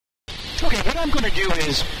Okay, what I'm going to do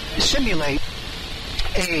is simulate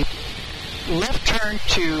a left turn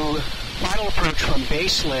to final approach from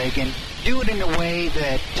base leg and do it in a way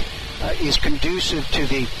that is conducive to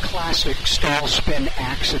the classic stall spin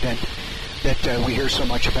accident that we hear so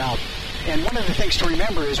much about. And one of the things to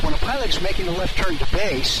remember is when a pilot is making a left turn to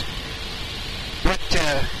base, what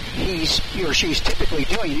he or she's typically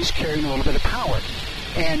doing is carrying a little bit of power.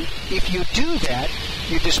 And if you do that,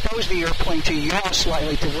 you dispose the airplane to yaw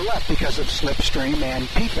slightly to the left because of slipstream and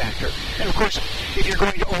P-factor. And of course, if you're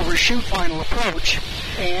going to overshoot final approach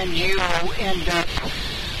and you end up,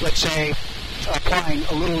 let's say, applying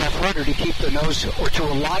a little left rudder to keep the nose or to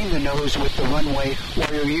align the nose with the runway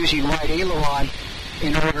while you're using right aileron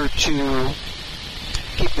in order to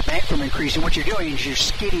keep the bank from increasing, what you're doing is you're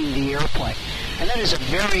skidding the airplane. And that is a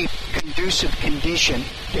very conducive condition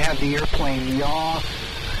to have the airplane yaw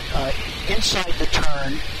inside the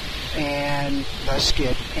turn and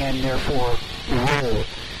skid and therefore roll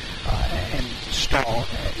and stall,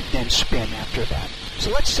 then spin after that.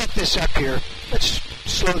 So let's set this up here. Let's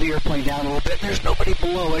slow the airplane down a little bit. There's nobody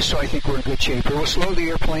below us, so I think we're in good shape here. We'll slow the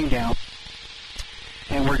airplane down,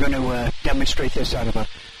 and we're going to demonstrate this out of a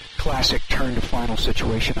classic turn to final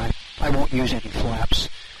situation. I won't use any flaps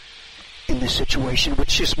in this situation,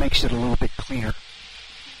 which just makes it a little bit cleaner.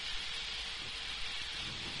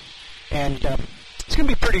 And it's going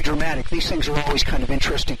to be pretty dramatic. These things are always kind of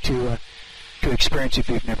interesting to experience if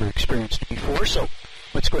you've never experienced it before. So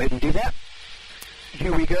let's go ahead and do that.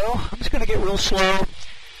 Here we go. I'm just going to get real slow.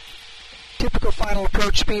 Typical final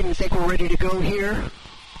approach speed. I think we're ready to go here.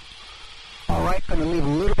 All right, going to leave a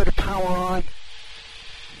little bit of power on.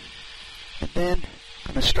 And then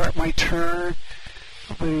I'm going to start my turn.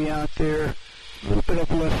 Nobody out there. A little bit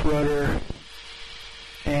of left rudder.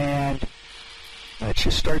 And let's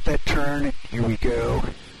just start that turn. And here we go.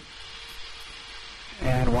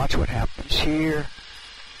 And watch what happens here.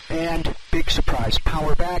 And big surprise.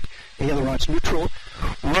 Power back. The aileron's neutral.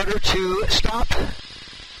 Rudder to stop.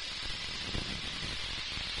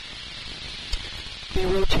 The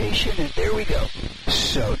rotation, and there we go.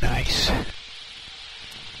 So nice.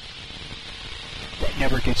 That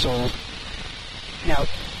never gets old. Now,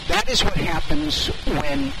 that is what happens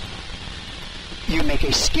when you make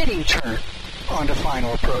a skidding turn onto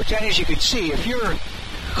final approach. And as you can see, if you're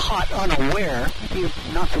caught unaware, if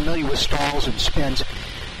you're not familiar with stalls and spins,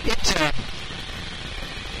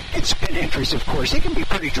 and spin entries, of course, it can be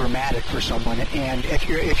pretty dramatic for someone, and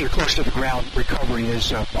if you're close to the ground, recovery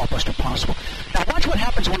is almost impossible. Now watch what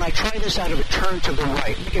happens when I try this out of a turn to the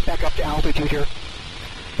right. Let me get back up to altitude here.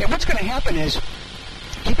 And what's going to happen is,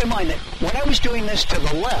 keep in mind that when I was doing this to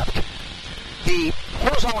the left, the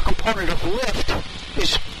horizontal component of lift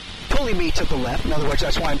is pulling me to the left. In other words,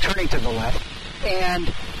 that's why I'm turning to the left.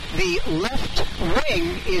 And the left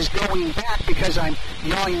wing is going back because I'm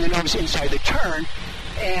yawing the nose inside the turn.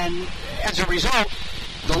 And as a result,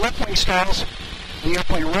 the left wing stalls, the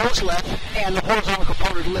airplane rolls left, and the horizontal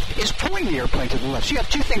component of lift is pulling the airplane to the left. So you have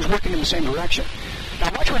two things working in the same direction.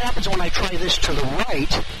 Now watch what happens when I try this to the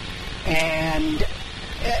right. And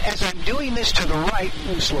as I'm doing this to the right,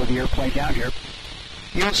 let me slow the airplane down here,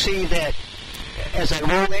 you'll see that as I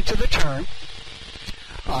roll into the turn,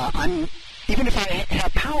 even if I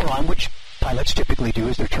have power on, which pilots typically do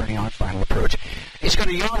as they're turning on final approach, it's going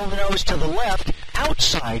to yaw the nose to the left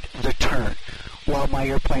outside the turn while my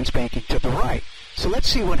airplane's banking to the right. So let's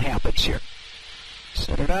see what happens here.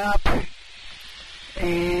 Set it up,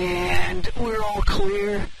 and we're all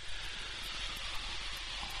clear.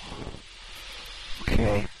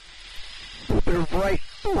 Okay, a little bit of right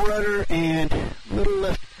rudder and a little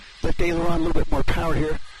left aileron, a little bit more power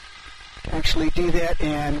here to actually do that,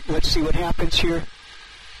 and let's see what happens here.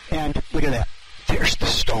 And look at that. There's the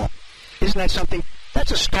stall. Isn't that something?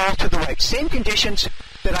 That's a stall to the right. Same conditions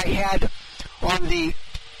that I had on the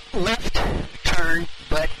left turn,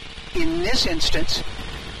 but in this instance,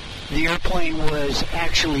 the airplane was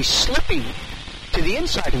actually slipping to the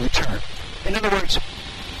inside of the turn. In other words,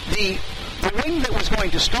 the wing that was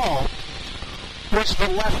going to stall was the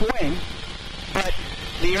left wing, but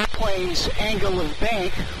the airplane's angle of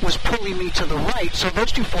bank was pulling me to the right, so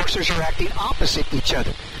those two forces are acting opposite each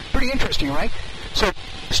other. Pretty interesting, right? So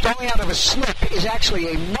stalling out of a slip is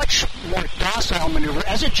actually a much more docile maneuver,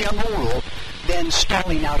 as a general rule, than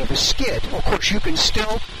stalling out of a skid. Of course, you can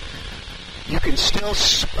still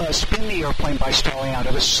spin the airplane by stalling out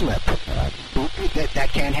of a slip. That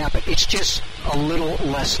can happen. It's just a little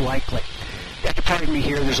less likely. You have to pardon me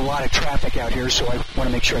here. There's a lot of traffic out here, so I want to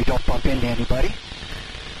make sure I don't bump into anybody.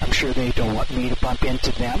 I'm sure they don't want me to bump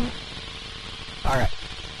into them. All right.